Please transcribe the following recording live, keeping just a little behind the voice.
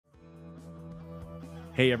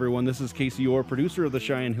Hey everyone, this is Casey Orr, producer of the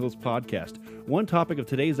Cheyenne Hills podcast. One topic of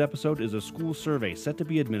today's episode is a school survey set to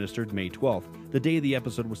be administered May 12th, the day the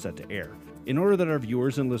episode was set to air. In order that our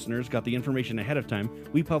viewers and listeners got the information ahead of time,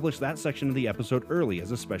 we published that section of the episode early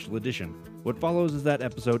as a special edition. What follows is that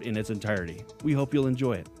episode in its entirety. We hope you'll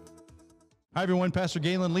enjoy it. Hi everyone, Pastor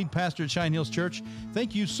Galen, lead pastor at Cheyenne Hills Church.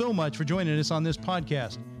 Thank you so much for joining us on this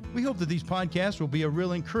podcast. We hope that these podcasts will be a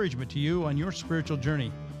real encouragement to you on your spiritual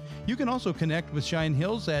journey. You can also connect with Cheyenne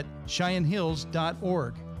Hills at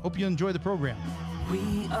CheyenneHills.org. Hope you enjoy the program.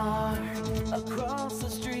 We are across the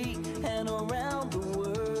street and around the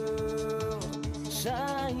world,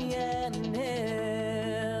 Cheyenne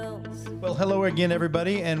Hills. Well, hello again,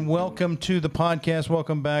 everybody, and welcome to the podcast.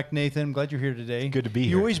 Welcome back, Nathan. I'm glad you're here today. Good to be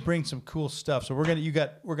here. You always bring some cool stuff, so we're gonna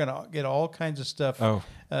get all kinds of stuff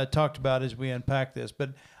talked about as we unpack this.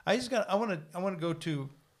 But I want to go to.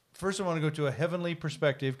 First, I want to go to a heavenly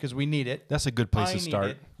perspective because we need it. That's a good place to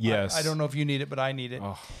start. Yes. I don't know if you need it, but I need it.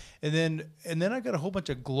 Oh. And then I've got a whole bunch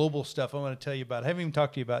of global stuff I want to tell you about. I haven't even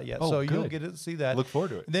talked to you about yet. Oh, so good. You'll get to see that. Look forward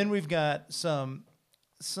to it. Then we've got some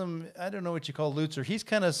I don't know what you call Lutzer. He's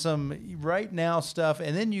kind of some right now stuff.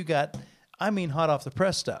 And then you got, hot off the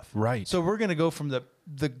press stuff. Right. So we're going to go from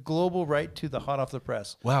the global right to the hot off the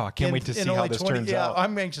press. Wow, I can't wait to see how this turns out.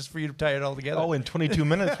 I'm anxious for you to tie it all together. Oh, in 22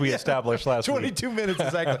 minutes we established last 22 week. minutes,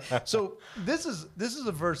 exactly. So this is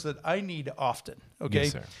a verse that I need often, okay?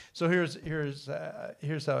 Yes, sir. So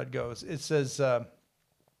here's how it goes. It says,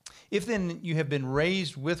 if then you have been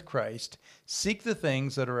raised with Christ, seek the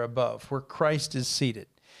things that are above, where Christ is seated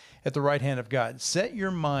at the right hand of God. Set your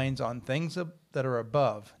minds on things that are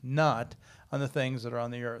above, not on the things that are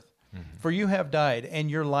on the earth. Mm-hmm. For you have died,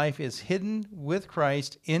 and your life is hidden with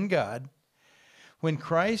Christ in God. When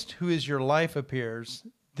Christ, who is your life, appears,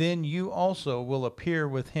 then you also will appear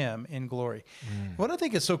with him in glory. What I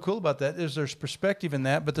think is so cool about that is there's perspective in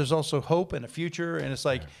that, but there's also hope and a future. And it's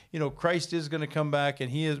like, Christ is going to come back,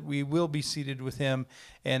 and we will be seated with him,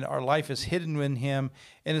 and our life is hidden in him.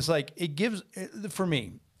 And it's like, it gives, for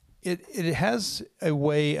me, it has a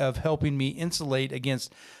way of helping me insulate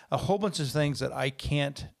against a whole bunch of things that I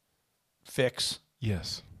can't fix.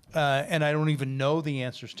 Yes. And I don't even know the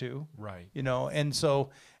answers to. Right. And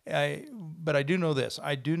so, but I do know this.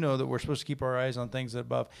 I do know that we're supposed to keep our eyes on things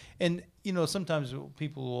above. And, sometimes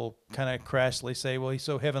people will kind of crassly say, well, he's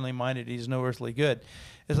so heavenly minded, he's no earthly good.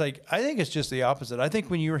 It's like, I think it's just the opposite. I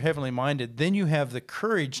think when you're heavenly minded, then you have the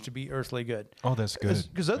courage to be earthly good. Oh, that's good.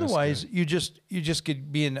 Because otherwise, you just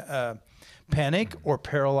could be in panic or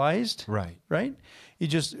paralyzed. Right. Right? You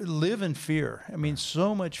just live in fear.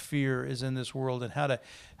 So much fear is in this world, and how to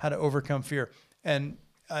overcome fear. And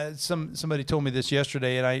somebody told me this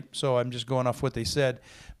yesterday, and so I'm just going off what they said.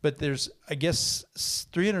 But there's, I guess,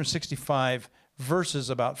 365 verses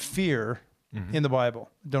about fear in the Bible.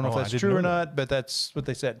 Don't know if that's true or not, but that's what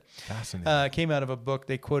they said. Fascinating. Came out of a book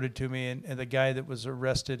they quoted to me, and the guy that was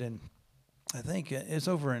arrested, and I think it's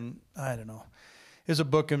over in, I don't know. There's a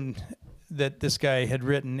book that this guy had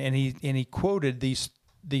written, and he quoted these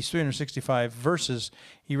 365 verses.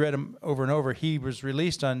 He read them over and over. He was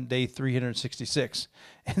released on day 366,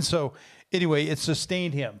 and so anyway, it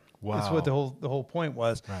sustained him. Wow, that's what the whole point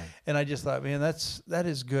was. Right. And I just thought, man, that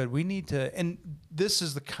is good. We need to, and this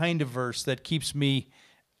is the kind of verse that keeps me,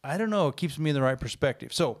 it keeps me in the right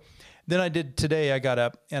perspective. So then I got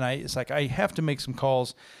up, and it's like I have to make some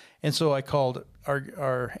calls. And so I called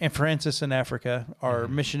our Aunt Francis in Africa, our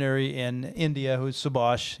missionary in India, who's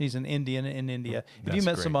Subhash. He's an Indian in India. Have you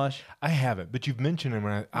met great. Subhash? I haven't, but you've mentioned him,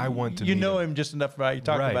 and I want to. You know him just enough about you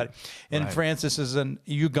talking Right. about it. And Right. Francis is an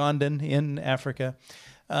Ugandan in Africa.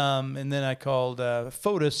 And then I called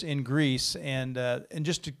Fotis in Greece, and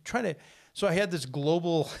just to try to. So I had this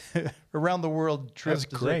global, around the world trip. That's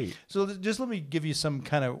great. So just let me give you some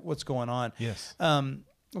kind of what's going on. Yes.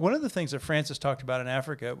 One of the things that Francis talked about in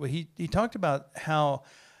Africa, he talked about how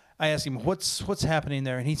I asked him what's happening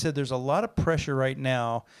there, and he said there's a lot of pressure right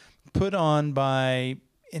now put on by,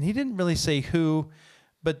 and he didn't really say who,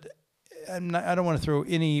 but I don't want to throw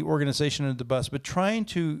any organization under the bus, but trying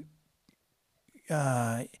to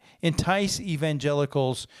entice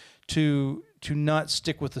evangelicals to not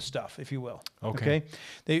stick with the stuff, if you will. Okay.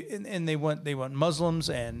 They want Muslims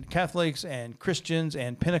and Catholics and Christians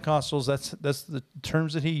and Pentecostals. That's the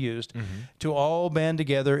terms that he used to all band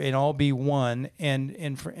together and all be one.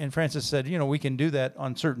 And Francis said, we can do that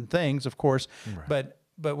on certain things, of course, but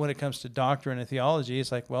when it comes to doctrine and theology,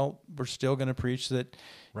 it's like, well, we're still going to preach that,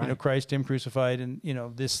 Christ, him crucified, and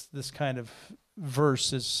this kind of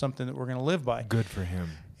verse is something that we're going to live by. Good for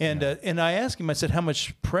him. And I asked him, I said, how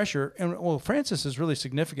much pressure? And well, Francis is really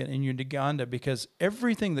significant in Uganda because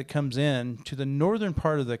everything that comes in to the northern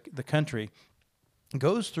part of the country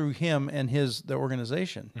goes through him and the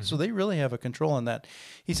organization. So they really have a control on that.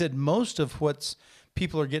 He said most of what's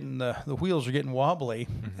people are getting, the wheels are getting wobbly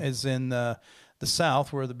is in the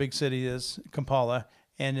south where the big city is, Kampala,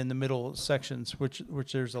 and in the middle sections, which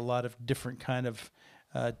there's a lot of different kind of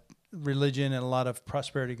religion and a lot of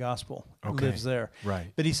prosperity gospel lives there. Right.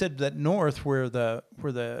 But he said that north where the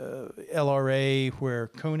LRA, where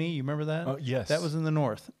Coney, you remember that? Oh, yes. That was in the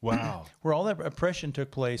north. Wow. Where all that oppression took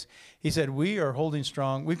place. He said, we are holding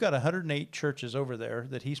strong. We've got 108 churches over there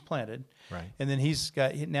that he's planted. Right. And then he's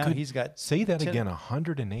got he's got Say that 10 again,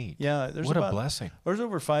 108. Yeah, there's what about, a blessing. There's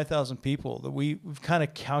over 5,000 people that we've kind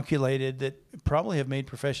of calculated that probably have made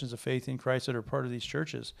professions of faith in Christ that are part of these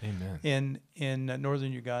churches. Amen. In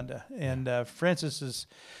northern Uganda. And Francis is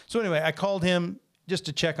so anyway, I called him just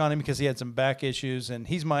to check on him because he had some back issues, and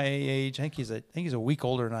he's my age. I think he's a week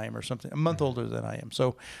older than I am, or something, a month older than I am.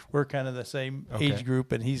 So we're kind of the same age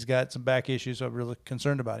group, and he's got some back issues, so I'm really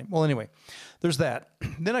concerned about him. Well, anyway, there's that.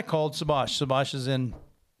 Then I called Subhash. Subhash is in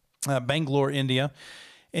Bangalore, India,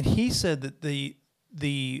 and he said that the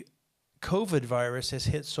COVID virus has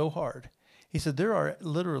hit so hard. He said there are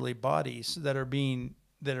literally bodies that are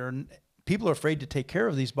people are afraid to take care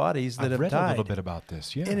of these bodies that I've have read died. a little bit about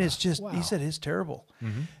this. Yeah. And it's just, he said it's terrible.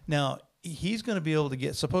 Now, he's going to be able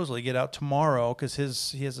to supposedly get out tomorrow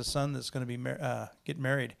because he has a son that's going to be get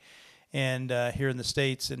married and here in the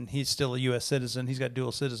States, and he's still a U.S. citizen. He's got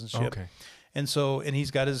dual citizenship. Okay. And so, and he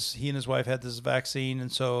and his wife had this vaccine,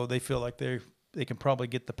 and so they feel like they can probably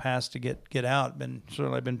get the pass to get out. And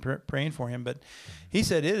certainly I've been praying for him, but he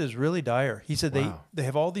said it is really dire. He said they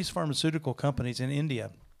have all these pharmaceutical companies in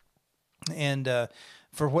India, and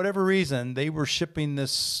for whatever reason, they were shipping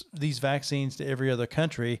these vaccines to every other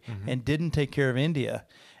country and didn't take care of India.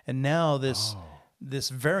 And now this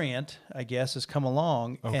variant, I guess, has come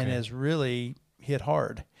along and has really hit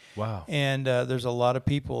hard. Wow. And there's a lot of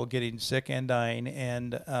people getting sick and dying,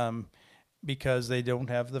 and because they don't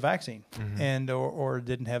have the vaccine and or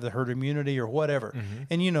didn't have the herd immunity or whatever.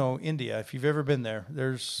 And India, if you've ever been there,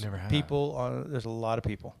 there's people there's a lot of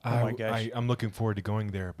people. Oh my gosh. I'm looking forward to going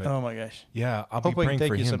there, but oh my gosh. yeah, I'll Hope be I can praying take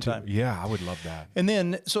for you him sometime. too. Yeah, I would love that. And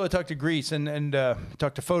then, so I talked to Greece and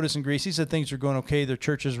talked to Fotis in Greece. He said things are going okay. Their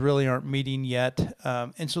churches really aren't meeting yet.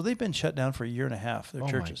 And so they've been shut down for a year and a half, their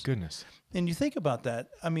churches. Oh my goodness. And you think about that.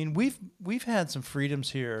 I mean, we've had some freedoms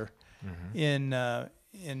here in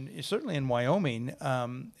certainly in Wyoming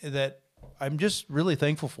that I'm just really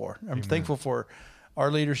thankful for. I'm thankful for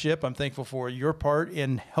our leadership. I'm thankful for your part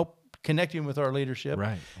in help connecting with our leadership,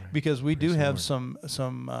 Right. Because we do have some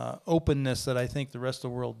openness that I think the rest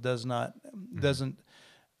of the world doesn't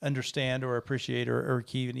understand or appreciate or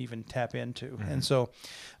can even tap into. And so,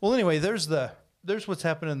 well, anyway, there's what's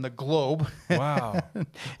happening in the globe. Wow.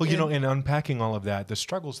 Well, in unpacking all of that, the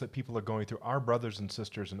struggles that people are going through, our brothers and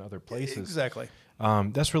sisters in other places. Exactly.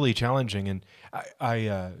 That's really challenging. And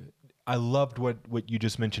I loved what you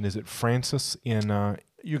just mentioned. Is it Francis in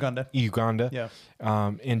Uganda? Yeah.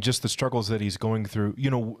 And just the struggles that he's going through.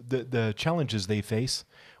 The challenges they face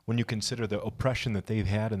when you consider the oppression that they've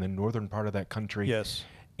had in the northern part of that country. Yes.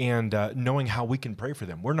 And knowing how we can pray for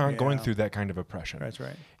them. We're not going through that kind of oppression. That's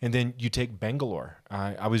right. And then you take Bangalore.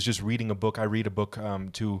 I was just reading a book. I read a book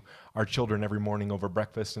to our children every morning over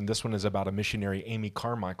breakfast, and this one is about a missionary, Amy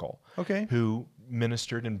Carmichael, who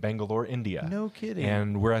ministered in Bangalore, India. No kidding.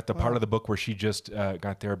 And we're at the part of the book where she just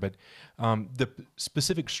got there. But the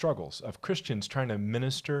specific struggles of Christians trying to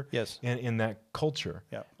minister in that culture.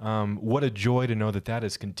 Yeah. What a joy to know that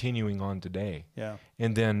is continuing on today. Yeah.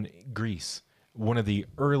 And then Greece. One of the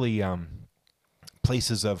early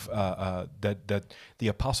places of that the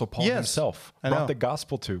Apostle Paul himself brought the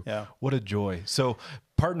gospel to. Yeah. What a joy. So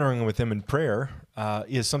partnering with them in prayer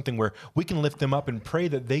is something where we can lift them up and pray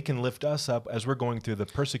that they can lift us up as we're going through the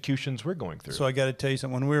persecutions we're going through. So I got to tell you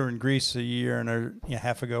something. When we were in Greece a year and a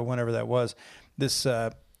half ago, whenever that was, this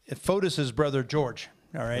Fotis's brother, George,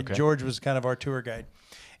 all right? Okay. George was kind of our tour guide.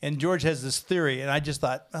 And George has this theory, and I just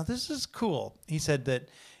thought, oh, this is cool. He said that,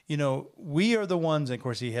 we are the ones, and of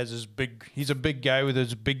course he has he's a big guy with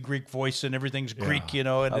his big Greek voice and everything's Greek, and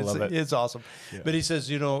I love it. It's awesome. Yeah. But he says,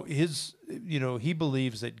 he believes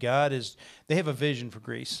that God they have a vision for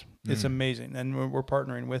Greece. It's amazing. And we're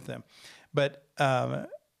partnering with them. But what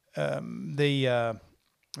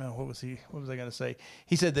was I going to say?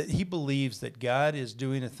 He said that he believes that God is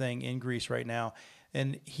doing a thing in Greece right now,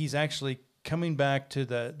 and he's actually coming back to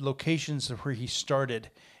the locations where he started,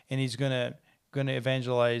 and he's going to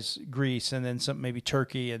evangelize Greece and then maybe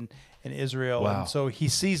Turkey in Israel. Wow. And so he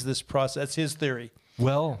sees this process. That's his theory.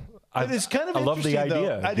 Well, It's kind of I love the interesting,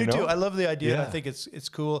 though. idea. I do too. I love the idea. And I Yeah. think it's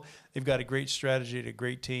cool. They've got a great strategy and a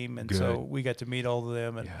great team, and so Good. we got to meet all of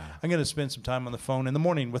them. And Yeah. I'm going to spend some time on the phone in the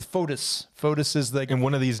morning with Fotis. Fotis is the And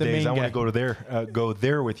one of these the days, main I want guy. to go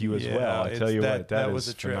there with you as well. I tell you what, that was was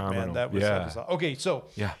a trip, phenomenal. man. That was okay. So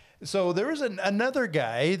Yeah. So there was another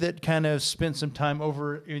guy that kind of spent some time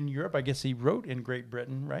over in Europe. I guess he wrote in Great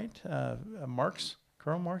Britain, right? Marx,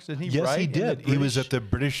 Karl Marx. Didn't he Yes, write he in the did. He was British at the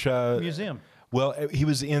British Museum. Well, he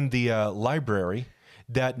was in the library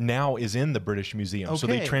that now is in the British Museum. So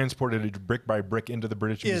they Okay. transported it brick by brick into the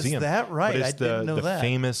British Is Museum. that right? But it's I didn't know the that.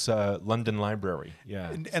 famous London Library.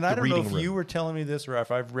 Yeah. And I don't know if you were telling me this or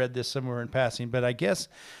if I've read this somewhere in passing, but I guess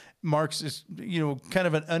Marx is, kind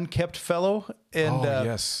of an unkept fellow, and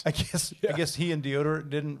yes. I guess he and Deodorant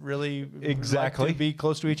didn't really Exactly. like to be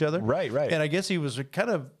close to each other, Right. And I guess he was kind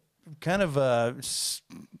of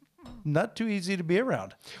not too easy to be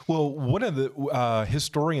around. Well, one of the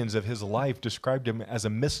historians of his life described him as a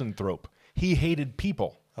misanthrope. He hated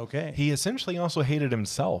people. Okay. He essentially also hated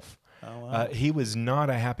himself. Oh, wow. He was not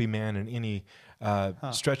a happy man in any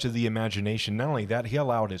stretch of the imagination. Not only that, he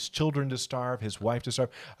allowed his children to starve, his wife to starve.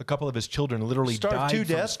 A couple of his children literally Starved to died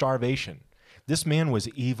from death? starvation. This man was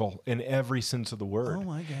evil in every sense of the word. Oh,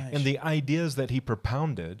 my gosh. And the ideas that he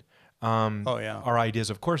propounded are ideas,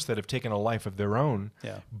 of course, that have taken a life of their own.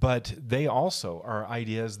 Yeah. But they also are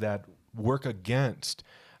ideas that work against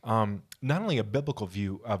not only a biblical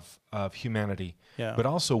view of humanity, Yeah. but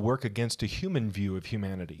also work against a human view of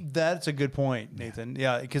humanity. That's a good point, Nathan.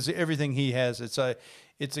 Yeah, because everything he has,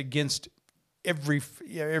 it's against every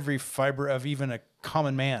fiber of even a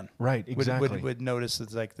common man. Right, exactly. Would notice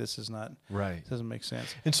it's like this is not Right. Doesn't make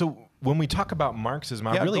sense. And so when we talk about Marxism,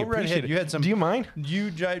 I really go right appreciate ahead. it. You had some. Do you mind?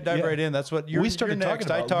 You dive Yeah. right in. That's what We started you're talking next.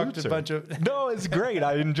 about I talked Lutzer. a bunch of. No, it's great.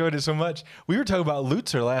 I enjoyed it so much. We were talking about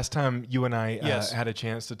Lutzer last time you and I Yes. had a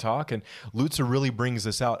chance to talk, and Lutzer really brings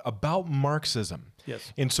this out about Marxism.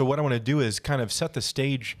 Yes. And so what I want to do is kind of set the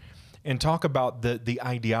stage and talk about the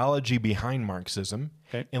ideology behind Marxism,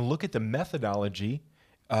 Okay. and look at the methodology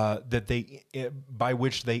by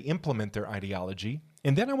which they implement their ideology.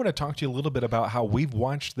 And then I want to talk to you a little bit about how we've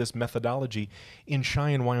watched this methodology in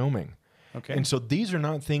Cheyenne, Wyoming. Okay. And so these are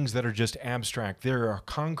not things that are just abstract. There are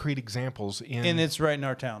concrete examples And it's right in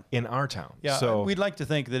our town. in our town. Yeah. So we'd like to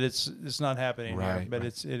think that it's not happening here, Right, but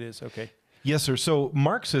right. it is okay. yes, sir. So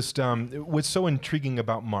Marxist, what's so intriguing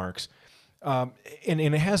about Marx, and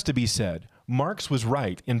it has to be said, Marx was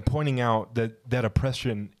right in pointing out that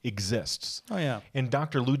oppression exists. Oh yeah. And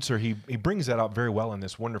Dr. Lutzer, he brings that out very well in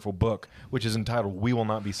this wonderful book, which is entitled "We Will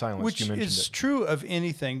Not Be Silenced." Which you mentioned is it. true of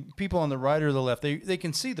anything. People on the right or the left, they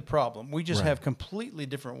can see the problem. We just Right. have completely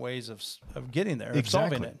different ways of getting there, of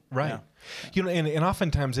solving it. Right. Yeah. And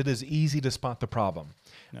oftentimes it is easy to spot the problem.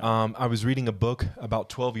 I was reading a book about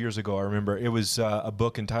 12 years ago. I remember it was a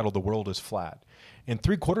book entitled "The World Is Flat," and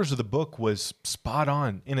 3/4 of the book was spot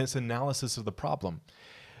on in its analysis of the problem.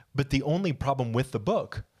 But the only problem with the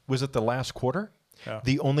book was at the last quarter. Yeah.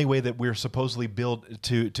 The only way that we're supposedly built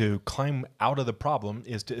to climb out of the problem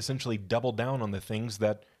is to essentially double down on the things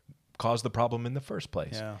that caused the problem in the first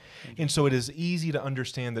place. Yeah. And so it is easy to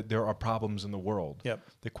understand that there are problems in the world. Yep.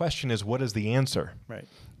 The question is, what is the answer? Right.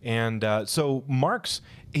 And so Marx,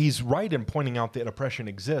 he's right in pointing out that oppression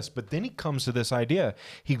exists, but then he comes to this idea.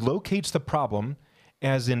 He locates the problem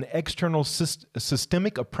as an external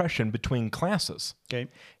systemic oppression between classes. Okay.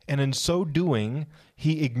 And in so doing,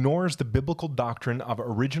 he ignores the biblical doctrine of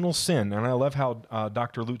original sin. And I love how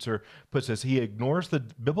Dr. Lutzer puts this. He ignores the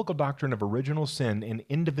biblical doctrine of original sin and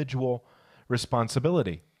individual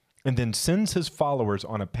responsibility, and then sends his followers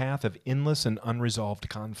on a path of endless and unresolved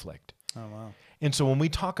conflict. Oh wow. And so when we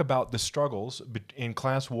talk about the struggles in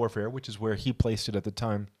class warfare, which is where he placed it at the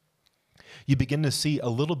time, you begin to see a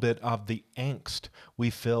little bit of the angst we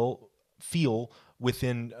feel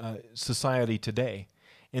within society today.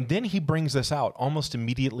 And then he brings this out almost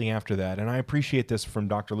immediately after that, and I appreciate this from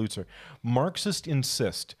Dr. Lutzer. Marxists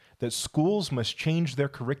insist that schools must change their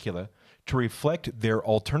curricula to reflect their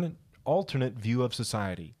alternate view of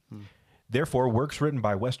society. Therefore, works written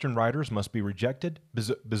by Western writers must be rejected,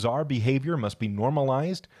 bizarre behavior must be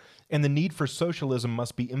normalized, and the need for socialism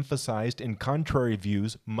must be emphasized, and contrary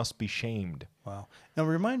views must be shamed. Wow. Now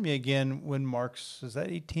remind me again when Marx, is that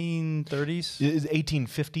 1830s? It is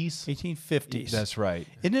 1850s? 1850s. That's right.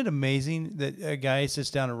 Isn't it amazing that a guy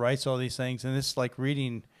sits down and writes all these things, and it's like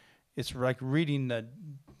reading the,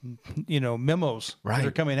 memos that are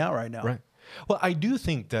Right. coming out right now. Right. Well, I do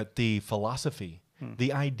think that the philosophy,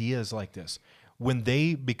 the ideas like this, when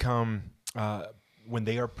they become, when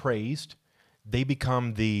they are praised, they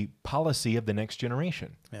become the policy of the next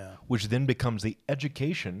generation, which then becomes the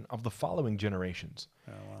education of the following generations.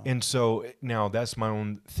 Oh, wow. And so now that's my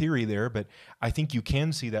own theory there, but I think you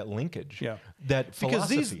can see that linkage. Yeah. That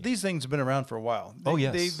philosophy. Because these things have been around for a while.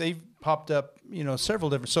 They've popped up,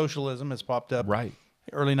 several different, socialism has popped up. Right.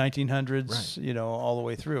 Early 1900s, right. All the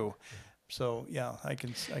way through. So yeah, I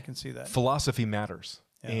can see that. Philosophy matters.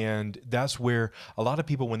 Yeah. And that's where a lot of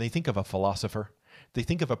people, when they think of a philosopher, they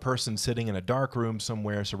think of a person sitting in a dark room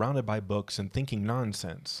somewhere surrounded by books and thinking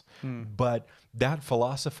nonsense. But that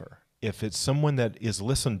philosopher, if it's someone that is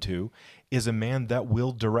listened to, is a man that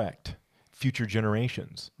will direct future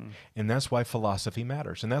generations. And that's why philosophy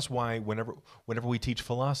matters. And that's why whenever we teach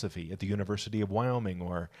philosophy at the University of Wyoming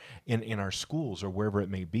or in our schools or wherever it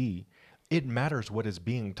may be, it matters what is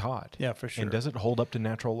being taught. Yeah, for sure. And does it hold up to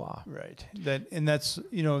natural law? Right. That's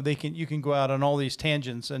you can go out on all these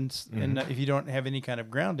tangents, and if you don't have any kind of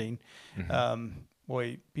grounding,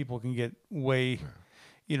 people can get way,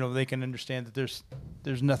 they can understand that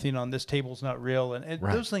there's nothing on this table's not real, and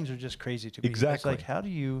right. Those things are just crazy to me. Exactly. It's like, how do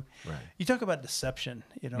you? Right. You talk about deception.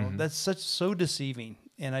 That's so deceiving.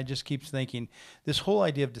 And I just keep thinking, this whole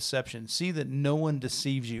idea of deception, see that no one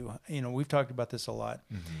deceives you. We've talked about this a lot.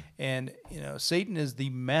 And, Satan is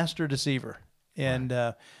the master deceiver. And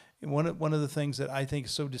one of the things that I think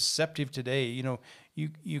is so deceptive today,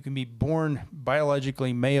 you can be born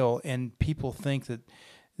biologically male and people think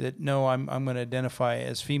that no, I'm going to identify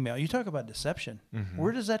as female. You talk about deception.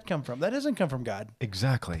 Where does that come from? That doesn't come from God.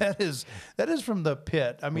 Exactly. That is from the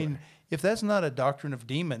pit. I mean, if that's not a doctrine of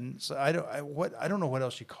demons, I don't know what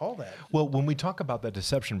else you call that. Well, when we talk about that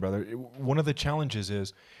deception, brother, one of the challenges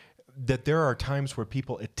is that there are times where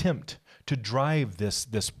people attempt to drive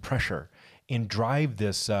this pressure and drive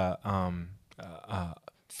this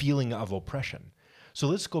feeling of oppression. So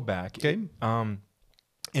let's go back. Okay.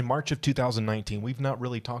 In March of 2019, we've not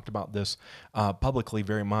really talked about this publicly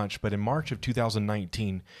very much, but in March of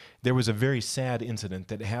 2019, there was a very sad incident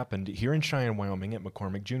that happened here in Cheyenne, Wyoming at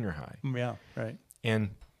McCormick Junior High. Yeah, right.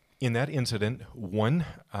 And in that incident, one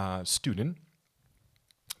student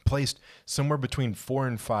placed somewhere between 4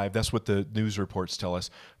 and 5, that's what the news reports tell us,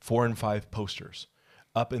 4 and 5 posters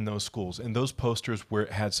up in those schools. And those posters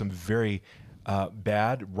had some very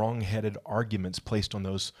bad, wrong-headed arguments placed on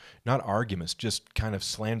those, not arguments, just kind of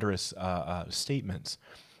slanderous statements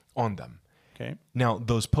on them. Okay. Now,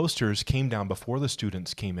 those posters came down before the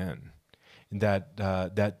students came in. And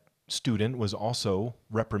that student was also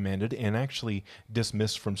reprimanded and actually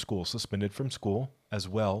dismissed from school, suspended from school as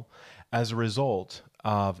well, as a result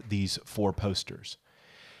of these 4 posters.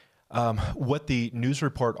 What the news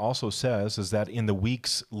report also says is that in the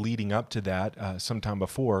weeks leading up to that, sometime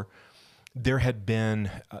before, there had been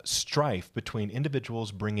strife between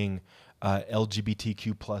individuals bringing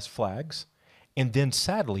LGBTQ plus flags. And then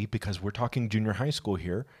sadly, because we're talking junior high school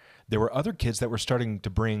here, there were other kids that were starting to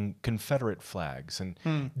bring Confederate flags.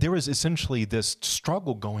 And there was essentially this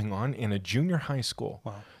struggle going on in a junior high school.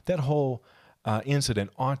 Wow. That whole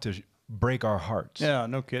incident ought to break our hearts. Yeah,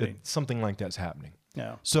 no kidding. That something like that's happening.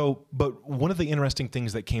 Yeah. So, but one of the interesting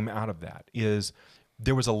things that came out of that is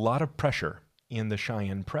there was a lot of pressure in the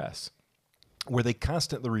Cheyenne press, where they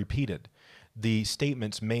constantly repeated the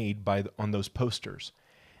statements made on those posters.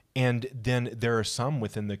 And then there are some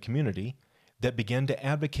within the community that began to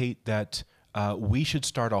advocate that we should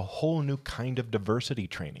start a whole new kind of diversity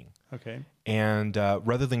training. Okay. And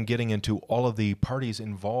rather than getting into all of the parties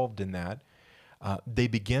involved in that, they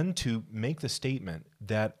began to make the statement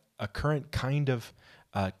that a current kind of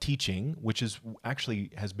teaching, which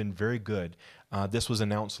has been very good. This was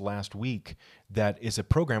announced last week. That is a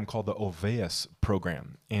program called the Olveus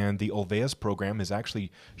program, and the Olveus program has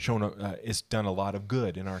actually it's done a lot of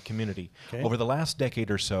good in our community. Okay. Over the last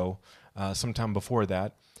decade or so. Sometime before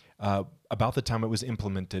that, about the time it was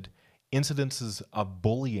implemented, incidences of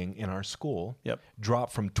bullying in our school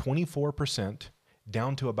dropped from 24%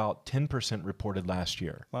 down to about 10% reported last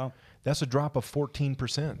year. Wow, that's a drop of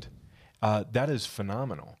 14%. That is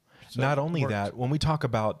phenomenal. So not only that, when we talk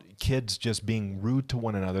about kids just being rude to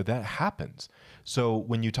one another, that happens. So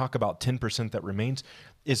when you talk about 10% that remains,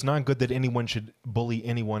 it's not good that anyone should bully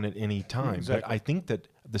anyone at any time. Exactly. But I think that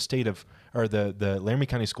the Laramie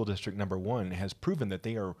County School District number 1 has proven that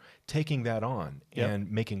they are taking that on and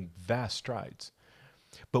making vast strides.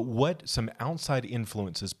 But what some outside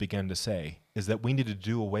influences began to say is that we need to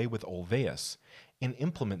do away with Olveus and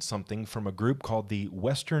implement something from a group called the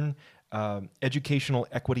Western Educational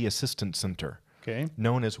Equity Assistance Center,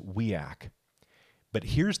 known as WEAC. But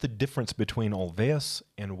here's the difference between Olveus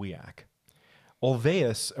and WEAC.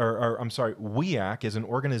 Ulvaeus, or I'm sorry, WEAC is an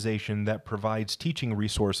organization that provides teaching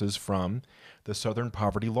resources from the Southern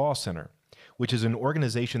Poverty Law Center, which is an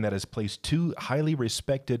organization that has placed 2 highly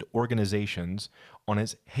respected organizations on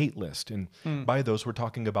its hate list. And by those, we're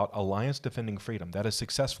talking about Alliance Defending Freedom. That has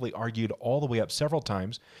successfully argued all the way up several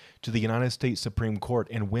times to the United States Supreme Court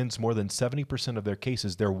and wins more than 70% of their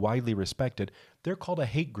cases. They're widely respected. They're called a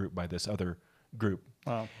hate group by this other group.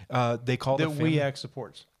 Wow. They call that it WEAC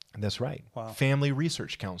supports. That's right. Wow. Family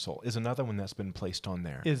Research Council is another one that's been placed on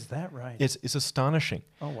there. Is that right? It's astonishing.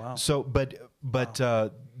 Oh, wow. So, but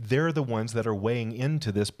they're the ones that are weighing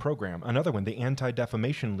into this program. Another one, the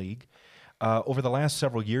Anti-Defamation League, over the last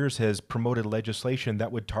several years has promoted legislation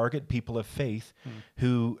that would target people of faith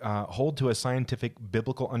who hold to a scientific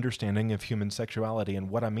biblical understanding of human sexuality. And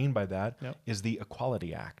what I mean by that is the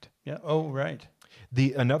Equality Act. Yeah. Oh, right.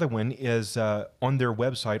 Another one is on their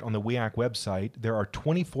website, on the WEAC website, there are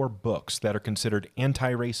 24 books that are considered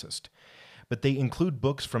anti-racist. But they include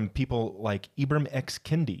books from people like Ibram X.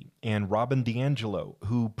 Kendi and Robin DiAngelo,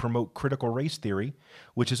 who promote critical race theory,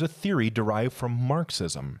 which is a theory derived from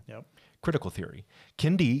Marxism. Yep. Critical theory.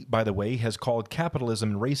 Kendi, by the way, has called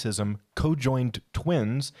capitalism and racism co-joined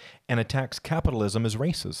twins and attacks capitalism as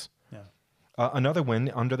races. Another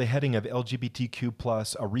one, under the heading of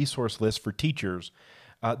LGBTQ+, a resource list for teachers,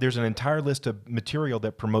 there's an entire list of material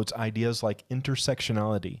that promotes ideas like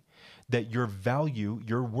intersectionality, that your value,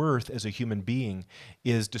 your worth as a human being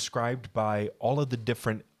is described by all of the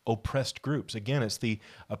different oppressed groups. Again, it's the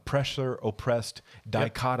oppressor-oppressed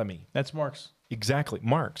dichotomy. That's Marx. Exactly,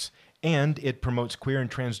 Marx. And it promotes queer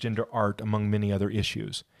and transgender art, among many other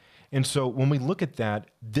issues. And so when we look at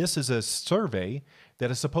that, this is a survey that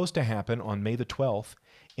is supposed to happen on May the 12th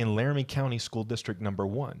in Laramie County School District number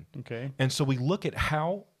 1. Okay. And so we look at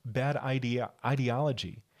how bad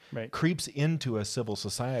ideology creeps into a civil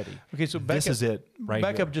society. Okay, so this is it right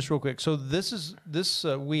back here. up just real quick. So this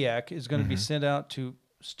WEAC is going to be sent out to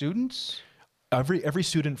students? Every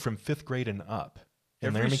student from 5th grade and up.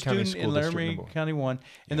 Every student in Laramie County 1,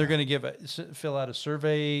 and they're going to fill out a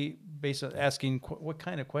survey based on asking what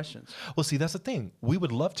kind of questions. Well, see, that's the thing. We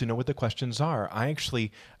would love to know what the questions are. I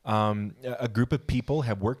actually, a group of people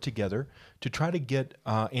have worked together to try to get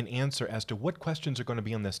an answer as to what questions are going to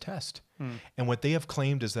be on this test. And what they have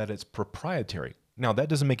claimed is that it's proprietary. Now, that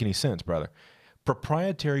doesn't make any sense, brother.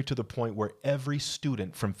 Proprietary to the point where every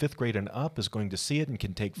student from 5th grade and up is going to see it and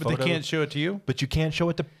can take photos. But they can't show it to you? But you can't show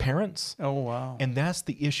it to parents. Oh, wow. And that's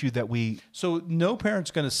the issue that we... So no parent's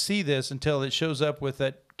going to see this until it shows up with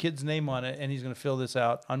that kid's name on it, and he's going to fill this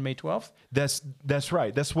out on May 12th? That's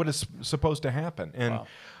right. That's what is supposed to happen. And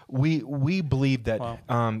we believe that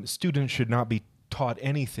students should not be taught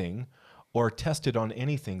anything or tested on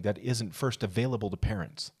anything that isn't first available to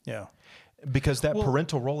parents. Yeah. Because that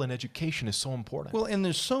parental role in education is so important. Well, and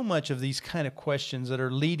there's so much of these kind of questions that are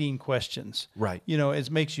leading questions. Right. You know, it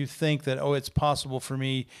makes you think that, it's possible for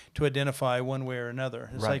me to identify one way or another.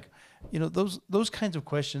 It's like, those kinds of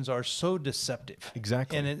questions are so deceptive.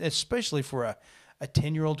 Exactly. And especially for a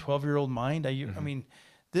 10-year-old, 12-year-old mind. I mean,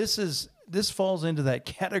 this falls into that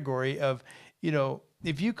category of,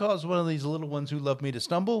 if you cause one of these little ones who love me to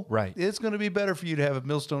stumble, it's going to be better for you to have a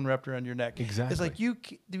millstone wrapped around your neck. Exactly. It's like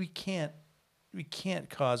we can't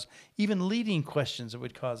cause even leading questions that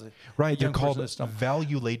would cause a they're young called person to stumble.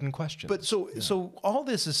 value-laden questions. But so all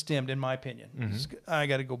this is stemmed, in my opinion. I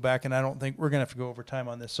got to go back, and I don't think we're going to have to go over time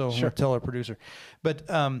on this. So I'm going to tell our producer. But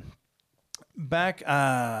back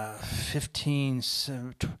 15,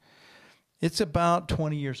 it's about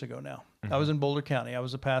 20 years ago now. I was in Boulder County. I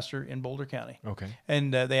was a pastor in Boulder County. Okay.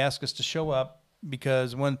 And they asked us to show up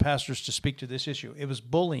because one pastors to speak to this issue. It was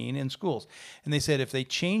bullying in schools. And they said if they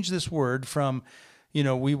change this word from,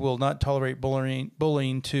 we will not tolerate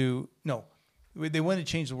bullying to, no, they wanted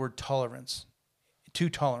to change the word tolerance to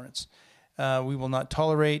tolerance. We will not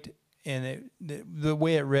tolerate, and the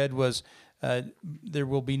way it read was there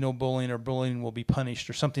will be no bullying, or bullying will be punished,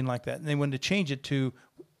 or something like that. And they wanted to change it to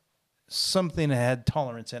something that had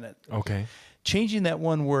tolerance in it. Okay. Changing that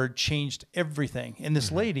one word changed everything. And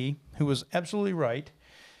this lady, who was absolutely right,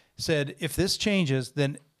 said, if this changes,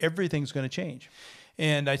 then everything's going to change.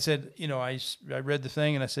 And I said, I read the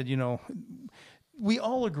thing, and I said, we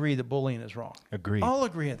all agree that bullying is wrong. Agreed. All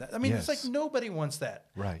agree on that. I mean, it's like nobody wants that.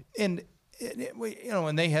 Right. And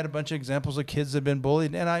and they had a bunch of examples of kids that have been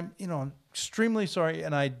bullied, and I'm extremely sorry,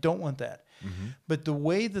 and I don't want that. But the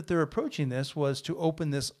way that they're approaching this was to open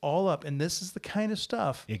this all up, and this is the kind of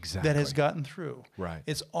stuff that has gotten through. Right.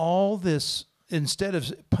 It's all this, instead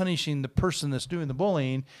of punishing the person that's doing the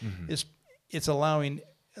bullying, it's allowing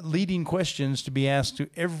leading questions to be asked to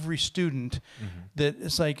every student that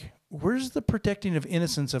it's like, where's the protecting of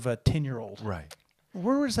innocence of a 10-year-old? Right.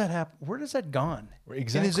 Where does that happen? Where does that gone?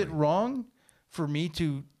 Exactly. And is it wrong for me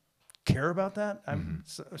to care about that?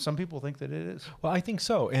 Some people think that it is. Well, I think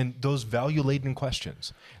so. And those value-laden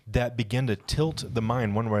questions that begin to tilt the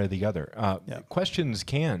mind one way or the other. Questions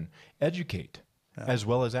can educate as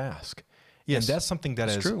well as ask. Yes. And that's something that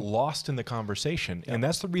is true. lost in the conversation. And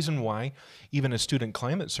that's the reason why even a student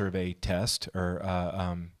climate survey test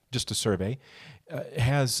or just a survey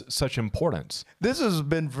has such importance. This has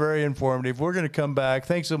been very informative. We're going to come back.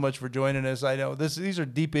 Thanks so much for joining us. I know these are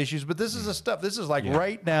deep issues, but this is the stuff. This is like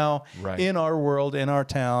right now in our world, in our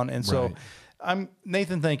town. And so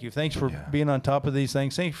Nathan, thank you. Thanks for being on top of these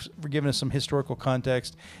things. Thanks for giving us some historical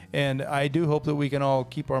context. And I do hope that we can all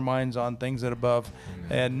keep our minds on things that above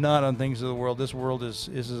and not on things of the world. This world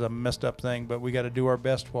is a messed up thing, but we got to do our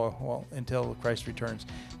best until Christ returns.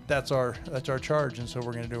 That's our charge, and so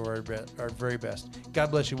we're going to do our very best.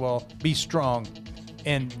 God bless you all. Be strong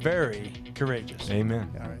and very courageous.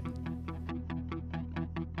 Amen. All right.